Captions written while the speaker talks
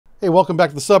Hey, welcome back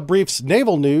to the Sub Briefs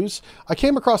Naval News. I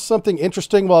came across something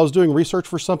interesting while I was doing research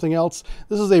for something else.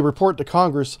 This is a report to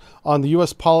Congress on the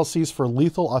U.S. policies for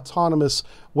lethal autonomous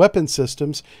weapon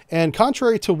systems. And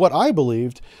contrary to what I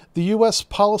believed, the U.S.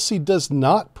 policy does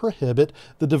not prohibit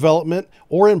the development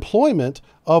or employment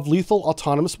of lethal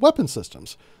autonomous weapon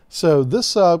systems. So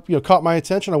this caught my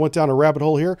attention. I went down a rabbit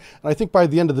hole here, and I think by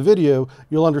the end of the video,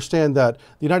 you'll understand that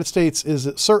the United States is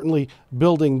certainly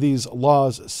building these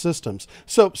laws systems.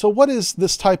 So what is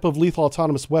this type of lethal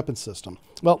autonomous weapon system?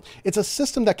 Well, it's a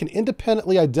system that can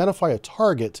independently identify a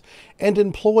target and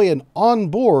employ an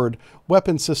onboard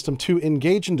weapon system to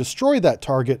engage and destroy that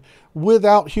target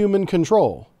without human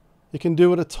control. It can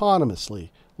do it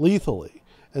autonomously, lethally.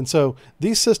 And so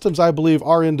these systems, I believe,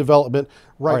 are in development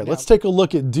right now. Let's take a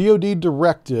look at DOD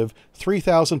Directive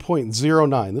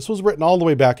 3000.09. This was written all the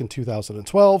way back in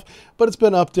 2012, but it's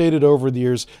been updated over the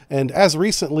years and as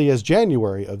recently as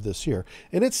January of this year.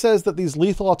 And it says that these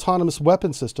lethal autonomous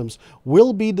weapon systems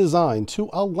will be designed to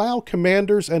allow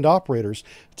commanders and operators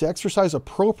to exercise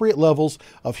appropriate levels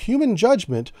of human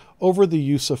judgment over the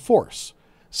use of force.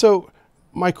 So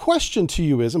my question to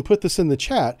you is, and put this in the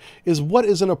chat, is what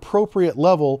is an appropriate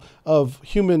level of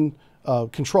human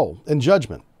control and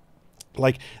judgment?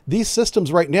 Like, these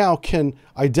systems right now can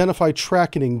identify,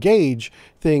 track, and engage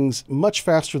things much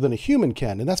faster than a human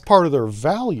can. And that's part of their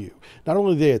value. Not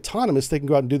only are they autonomous, they can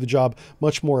go out and do the job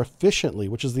much more efficiently,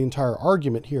 which is the entire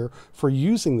argument here for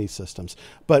using these systems.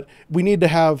 But we need to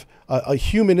have a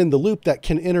human in the loop that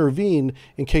can intervene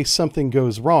in case something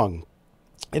goes wrong.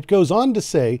 It goes on to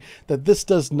say that this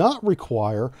does not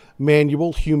require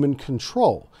manual human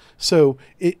control. So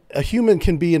a human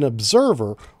can be an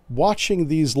observer watching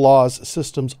these laws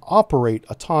systems operate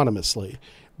autonomously,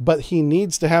 but he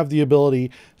needs to have the ability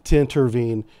to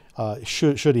intervene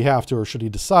should he have to or should he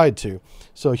decide to.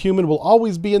 So a human will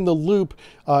always be in the loop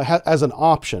as an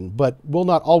option, but will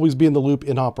not always be in the loop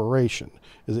in operation,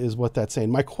 is what that's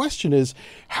saying. My question is,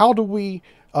 how do we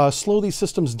slow these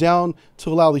systems down to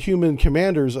allow the human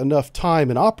commanders enough time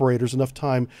and operators enough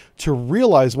time to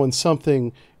realize when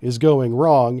something is going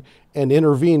wrong and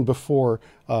intervene before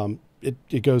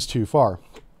it goes too far?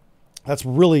 That's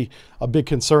really a big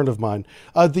concern of mine.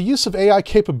 The use of AI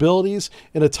capabilities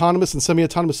in autonomous and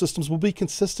semi-autonomous systems will be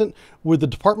consistent with the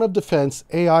Department of Defense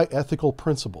AI ethical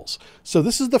principles. So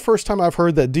this is the first time I've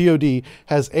heard that DOD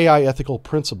has AI ethical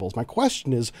principles. My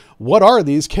question is, what are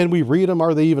these? Can we read them?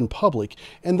 Are they even public?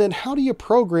 And then how do you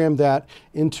program that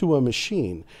into a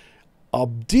machine? A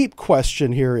deep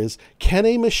question here is, can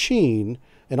a machine,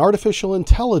 an artificial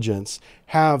intelligence,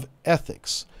 have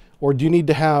ethics? Or do you need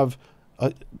to have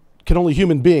can only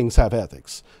human beings have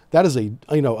ethics? That is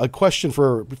a question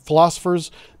for philosophers,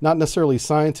 not necessarily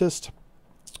scientists.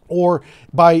 Or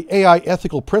by AI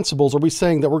ethical principles, are we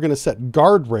saying that we're going to set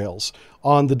guardrails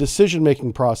on the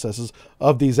decision-making processes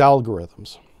of these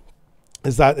algorithms?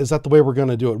 Is that the way we're going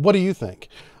to do it? What do you think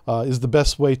is the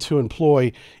best way to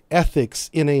employ ethics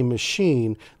in a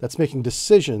machine that's making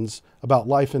decisions about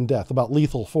life and death, about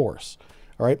lethal force?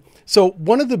 All right. So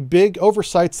one of the big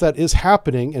oversights that is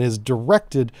happening and is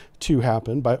directed to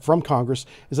happen from Congress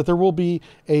is that there will be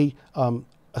a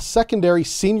secondary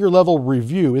senior level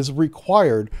review is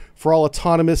required for all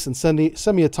autonomous and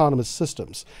semi-autonomous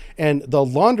systems. And the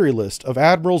laundry list of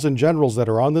admirals and generals that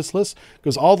are on this list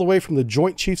goes all the way from the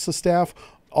Joint Chiefs of Staff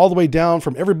all the way down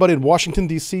from everybody in Washington,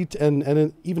 D.C.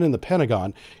 and even in the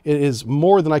Pentagon. It is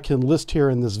more than I can list here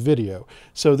in this video.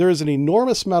 So there is an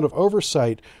enormous amount of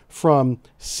oversight from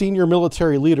senior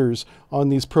military leaders on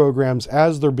these programs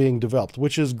as they're being developed,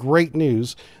 which is great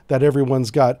news that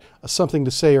everyone's got something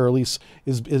to say, or at least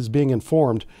is being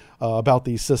informed about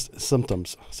these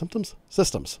systems.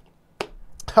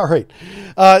 All right.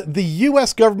 The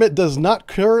U.S. government does not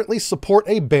currently support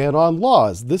a ban on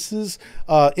laws. This is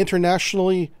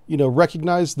internationally,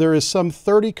 recognized. There is some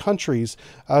 30 countries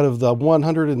out of the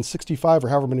 165 or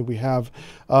however many we have.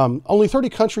 Only 30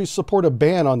 countries support a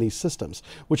ban on these systems,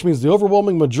 which means the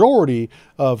overwhelming majority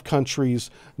of countries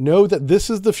know that this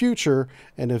is the future.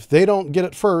 And if they don't get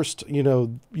it first, you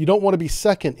don't want to be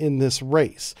second in this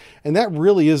race. And that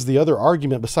really is the other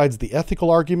argument besides the ethical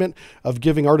argument of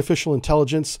giving artificial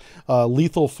intelligence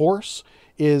lethal force,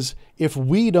 is if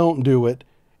we don't do it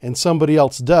and somebody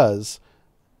else does,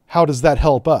 how does that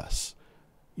help us?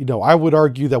 I would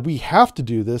argue that we have to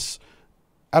do this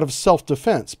out of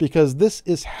self-defense because this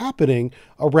is happening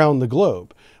around the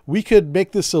globe. We could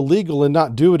make this illegal and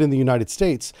not do it in the United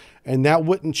States, and that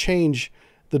wouldn't change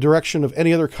the direction of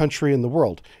any other country in the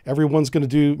world. Everyone's going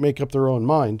to make up their own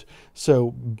mind.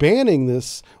 So banning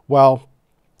this, while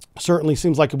certainly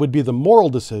seems like it would be the moral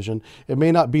decision. It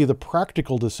may not be the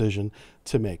practical decision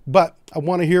to make. But I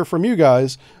want to hear from you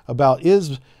guys about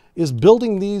is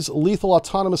building these lethal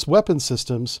autonomous weapon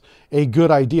systems a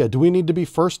good idea? Do we need to be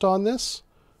first on this?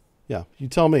 Yeah, you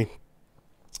tell me.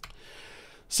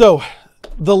 So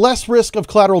the less risk of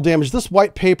collateral damage. This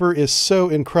white paper is so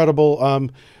incredible.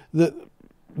 The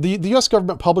U.S.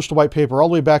 government published a white paper all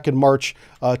the way back in March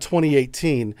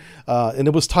 2018, and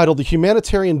it was titled The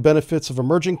Humanitarian Benefits of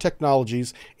Emerging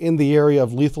Technologies in the Area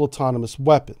of Lethal Autonomous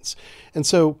Weapons. And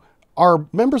so our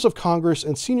members of Congress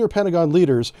and senior Pentagon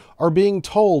leaders are being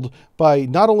told by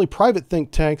not only private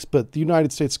think tanks, but the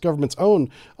United States government's own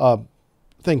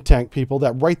think tank people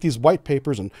that write these white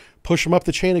papers and push them up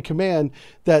the chain of command,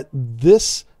 that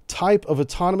this type of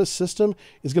autonomous system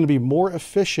is going to be more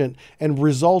efficient and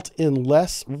result in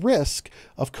less risk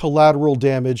of collateral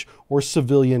damage or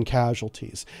civilian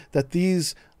casualties. That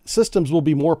these systems will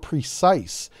be more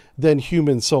precise than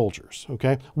human soldiers,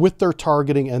 okay, with their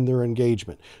targeting and their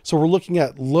engagement. So we're looking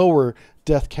at lower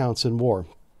death counts in war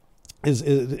is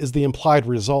the implied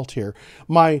result here.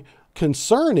 My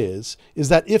concern is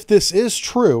that if this is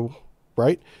true,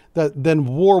 right, that then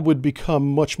war would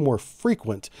become much more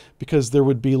frequent because there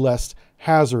would be less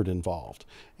hazard involved.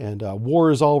 And war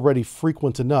is already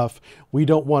frequent enough. We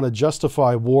don't want to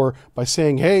justify war by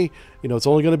saying, hey, it's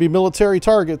only going to be military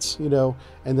targets, and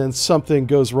then something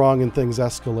goes wrong and things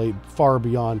escalate far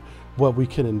beyond what we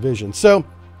can envision. So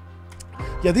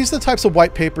yeah, these are the types of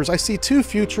white papers. I see two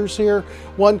futures here.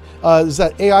 One is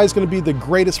that AI is going to be the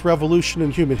greatest revolution in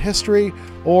human history,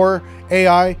 or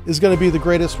AI is going to be the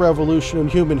greatest revolution in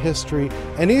human history.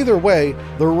 And either way,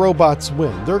 the robots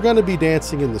win. They're going to be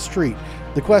dancing in the street.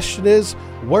 The question is,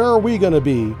 where are we going to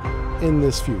be in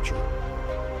this future?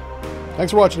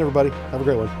 Thanks for watching, everybody. Have a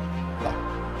great one. Bye.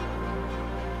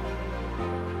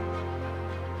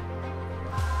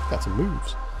 Got some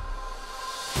moves.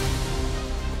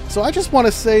 So I just want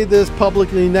to say this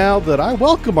publicly now, that I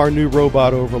welcome our new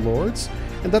robot overlords,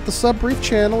 and that the Sub-Brief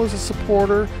channel is a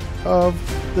supporter of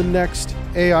the next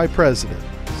AI president.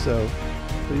 So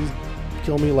please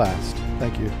kill me last.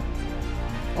 Thank you.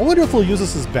 I wonder if we'll use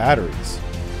this as batteries.